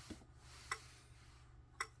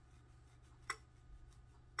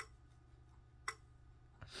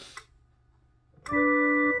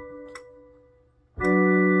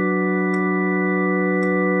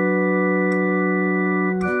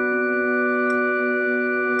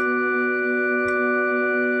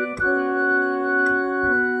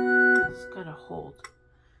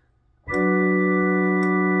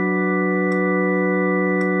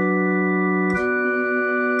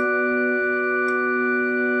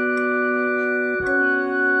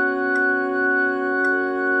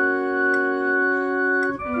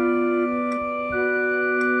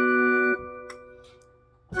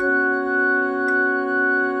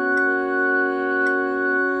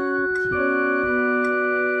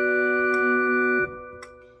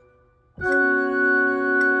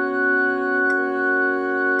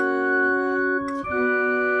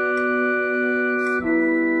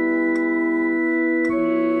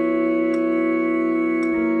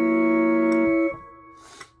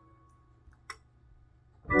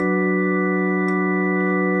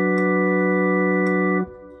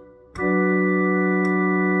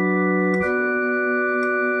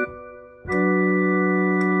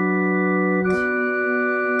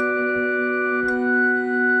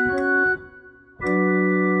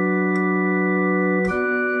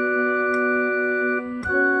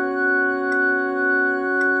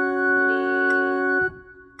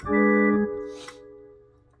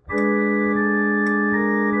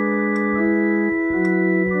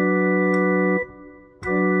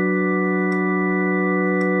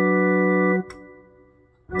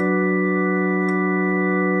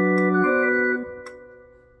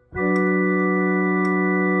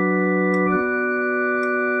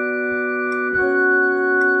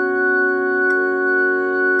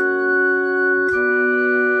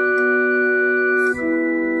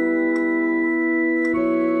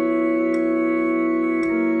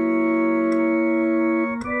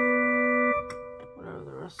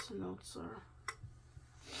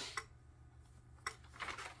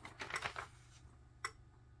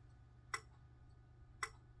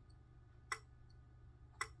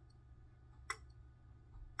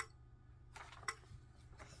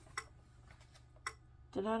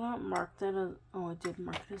 Did I not mark that as, oh, I did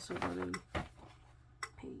mark it as a running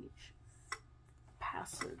page.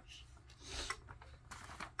 Passage.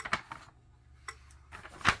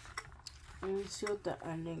 Let me see what the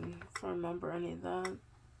ending, if I remember any of that.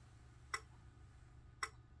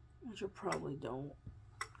 Which I probably don't.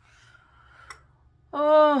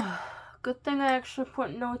 Oh, good thing I actually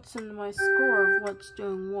put notes in my score of what's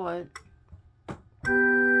doing what.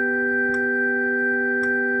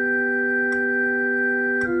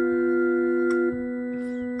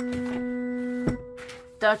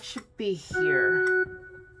 That should be here.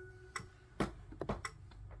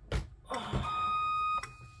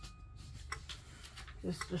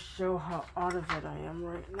 Just to show how out of it I am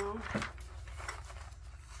right now.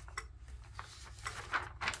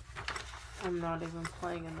 I'm not even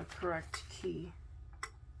playing in the correct key.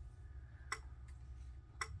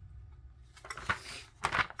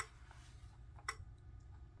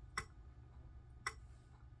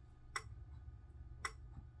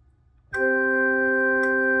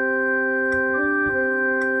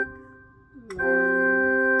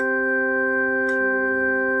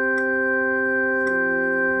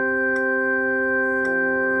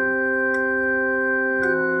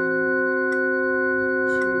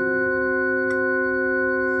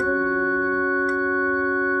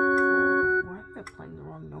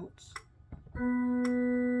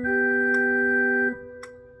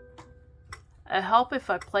 It helps if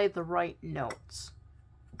I play the right notes.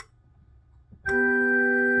 2,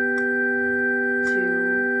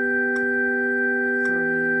 3,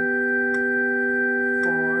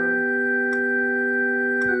 4,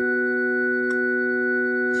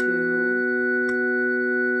 2,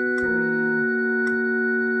 3,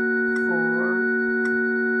 4,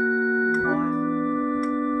 1,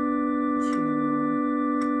 2, 3, 4. 1, 2,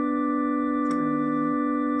 3, 4,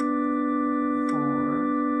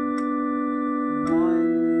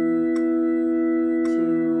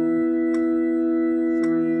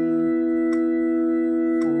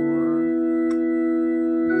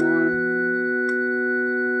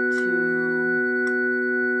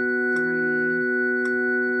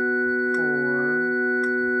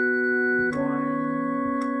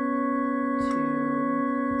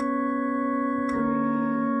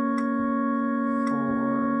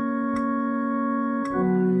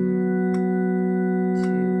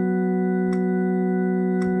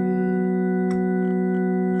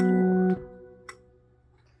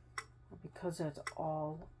 because that's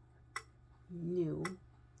all new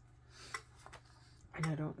and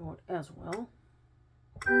I don't know it as well.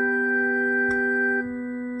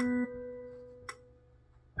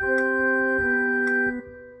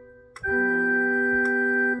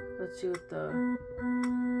 Let's see what the...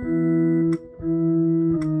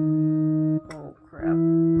 Oh crap.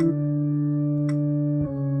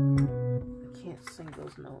 I can't sing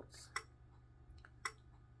those notes.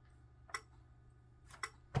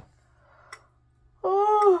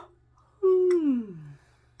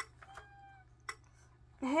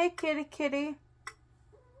 Hey, kitty, kitty.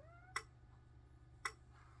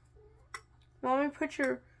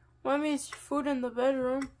 Mommy's food in the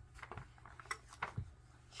bedroom.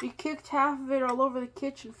 She kicked half of it all over the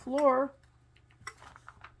kitchen floor.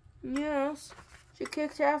 Yes, she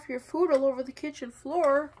kicked half your food all over the kitchen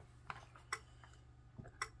floor.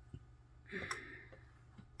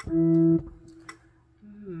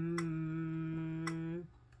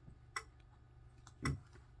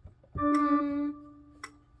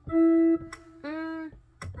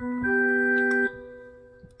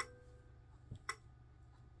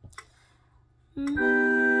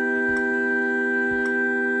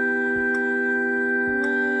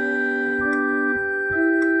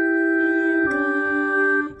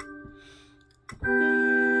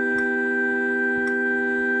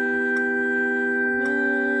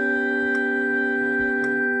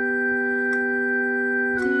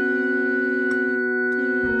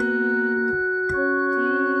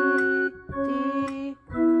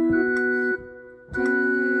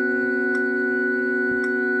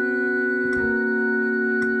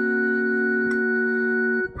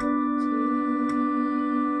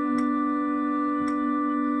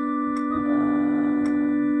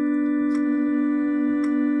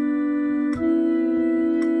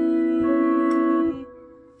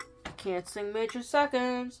 Can't sing major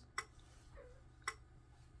seconds.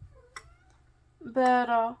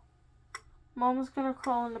 But, Mama's gonna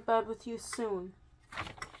crawl into bed with you soon.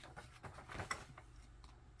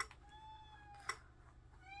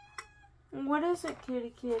 What is it,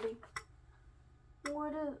 kitty kitty?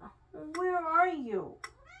 What is... Where are you?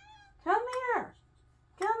 Come here.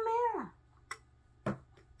 Come here.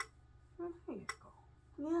 There you go.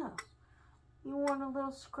 Yes. You want a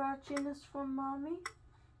little scratchiness from Mommy?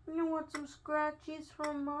 You want some scratchies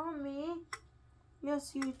from Mommy?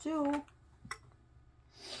 Yes, you do.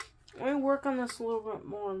 Let me work on this a little bit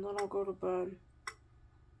more and then I'll go to bed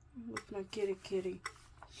with my kitty kitty.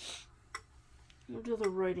 We'll do the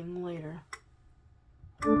writing later.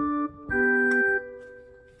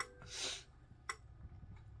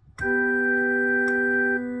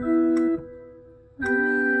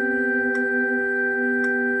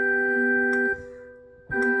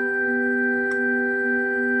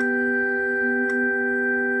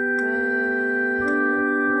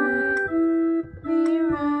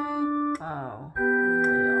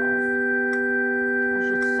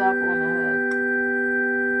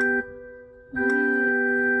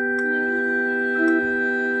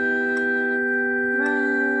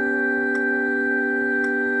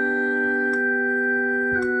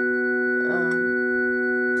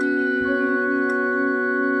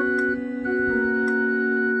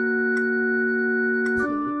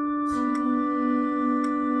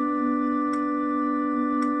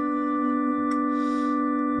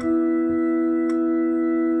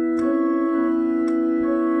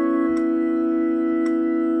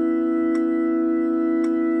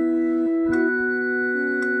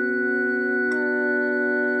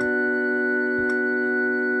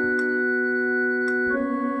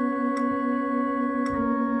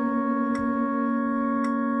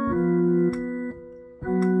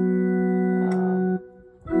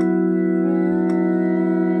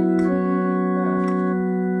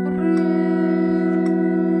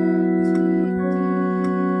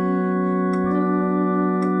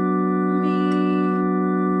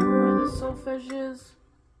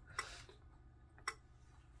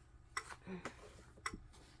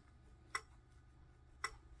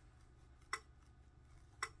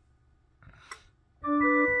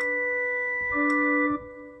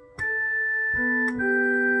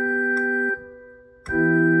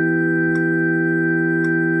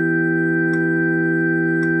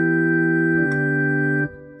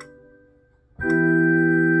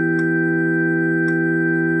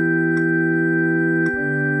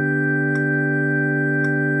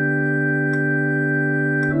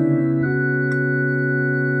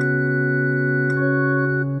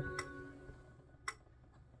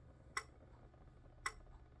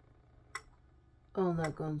 Oh,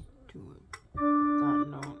 that goes to that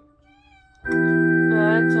note.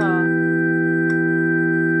 Better.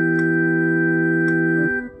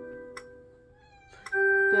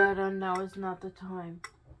 Better, now is not the time.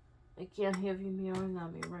 I can't have you meowing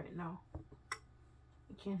on me right now.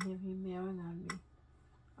 I can't have you meowing on me.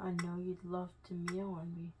 I know you'd love to meow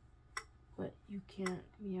on me, but you can't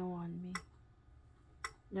meow on me.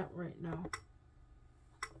 Not right now.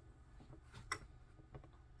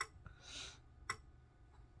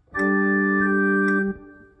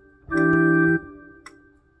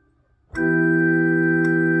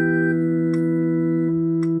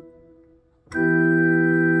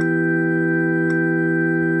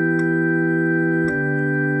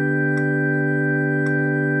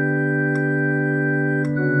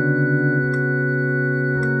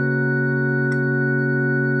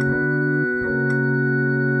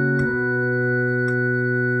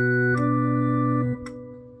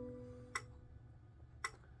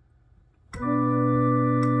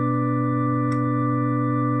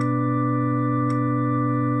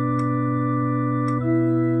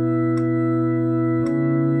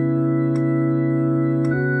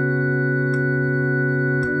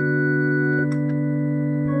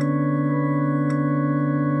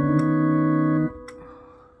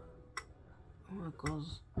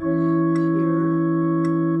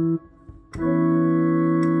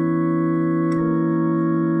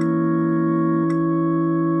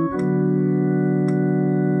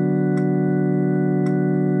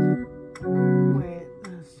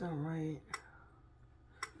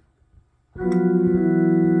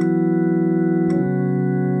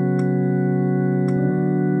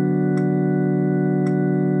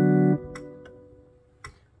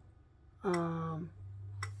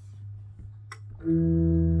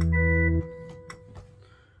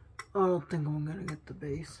 I don't think I'm gonna get the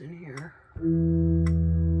bass in here.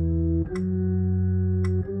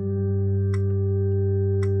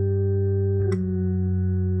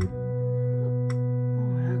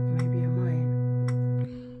 Oh heck, maybe I might.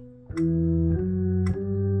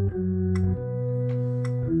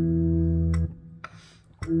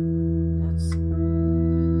 That's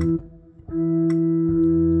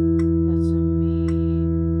a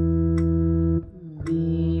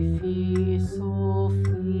me, fi, sol,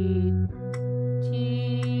 fi,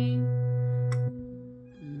 ti,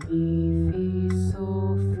 mi, fi,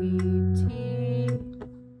 sol, fi, ti.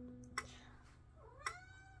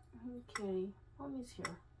 Okay, mommy's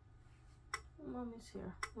here. Mommy's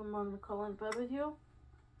here. You want mom to crawl into bed with you?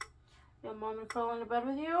 You want mom to crawl into bed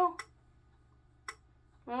with you?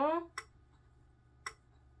 Huh?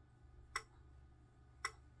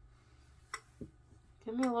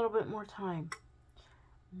 Give me a little bit more time.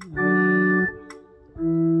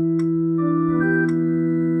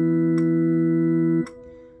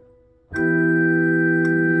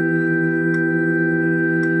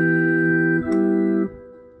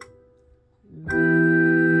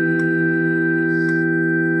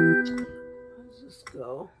 How's this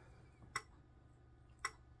go?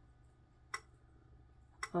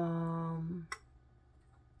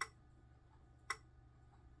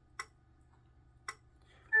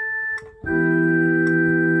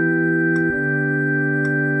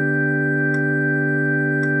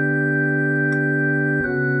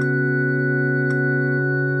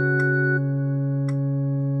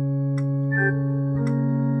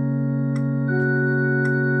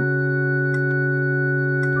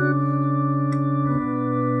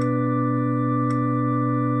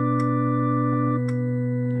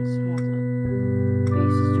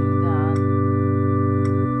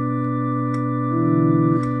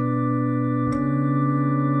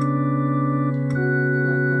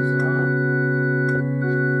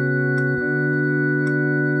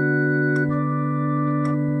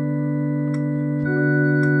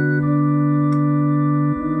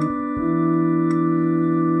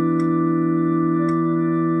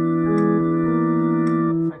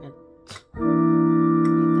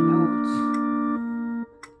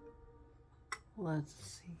 Let's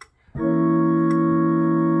see.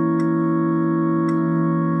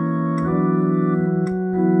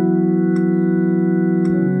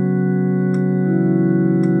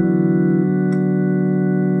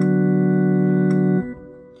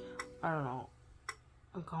 I don't know.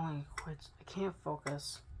 I'm calling it quits. I can't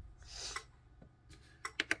focus.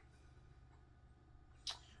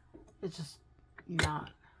 It's just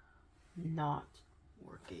not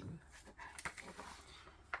working.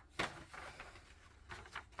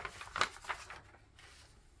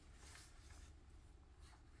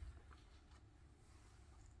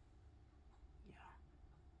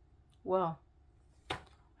 Well,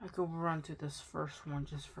 I could run through this first one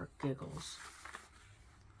just for giggles.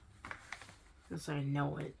 Because I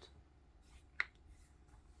know it.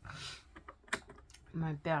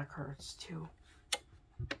 My back hurts too.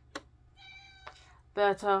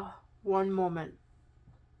 Better, one moment.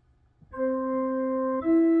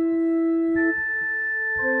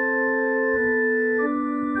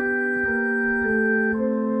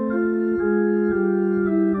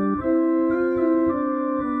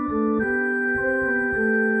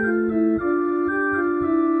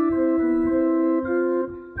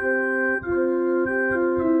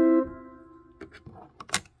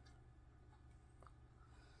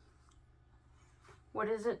 What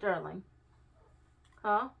is it, darling?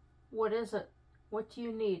 Huh? What is it? What do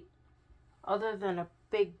you need? Other than a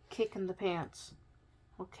big kick in the pants.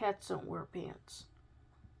 Well, cats don't wear pants.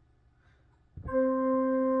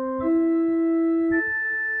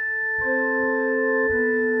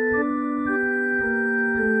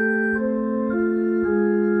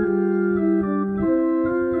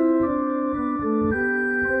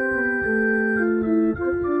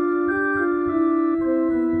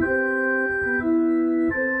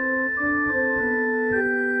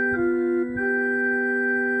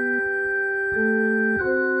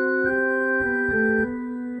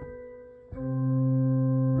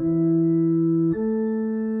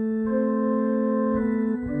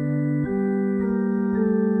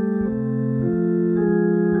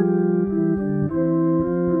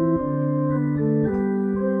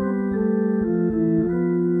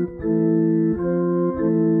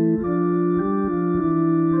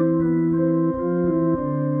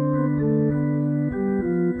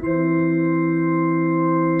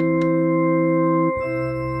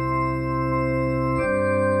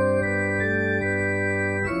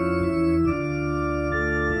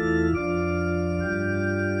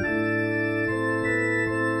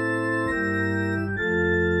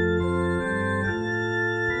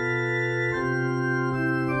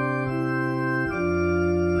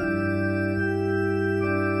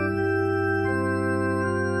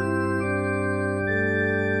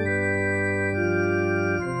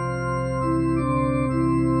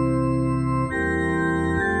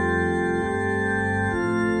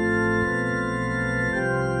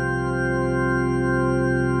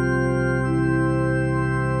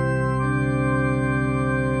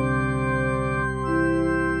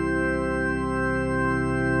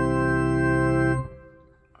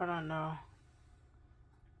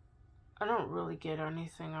 I don't really get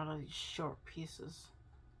anything out of these short pieces.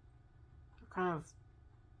 They're kind of,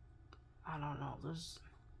 I don't know, there's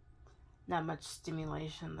not much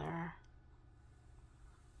stimulation there.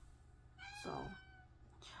 So,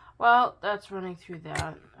 well, that's running through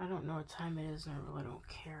that. I don't know what time it is and I really don't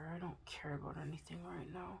care. I don't care about anything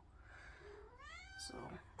right now. So,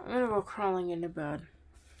 I'm gonna go crawling into bed.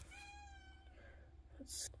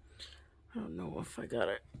 I don't know if I got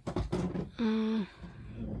it.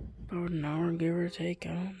 About an hour, give or take.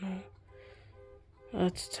 I don't know.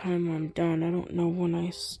 That's the time I'm done. I don't know when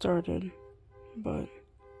I started, but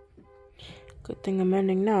good thing I'm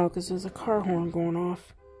ending now because there's a car horn going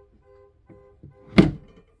off.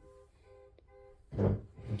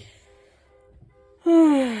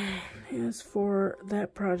 As for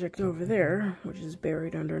that project over there, which is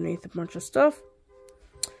buried underneath a bunch of stuff,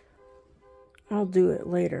 I'll do it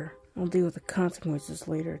later. I'll deal with the consequences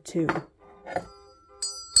later too.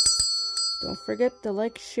 Don't forget to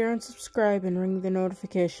like, share, and subscribe and ring the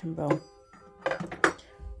notification bell.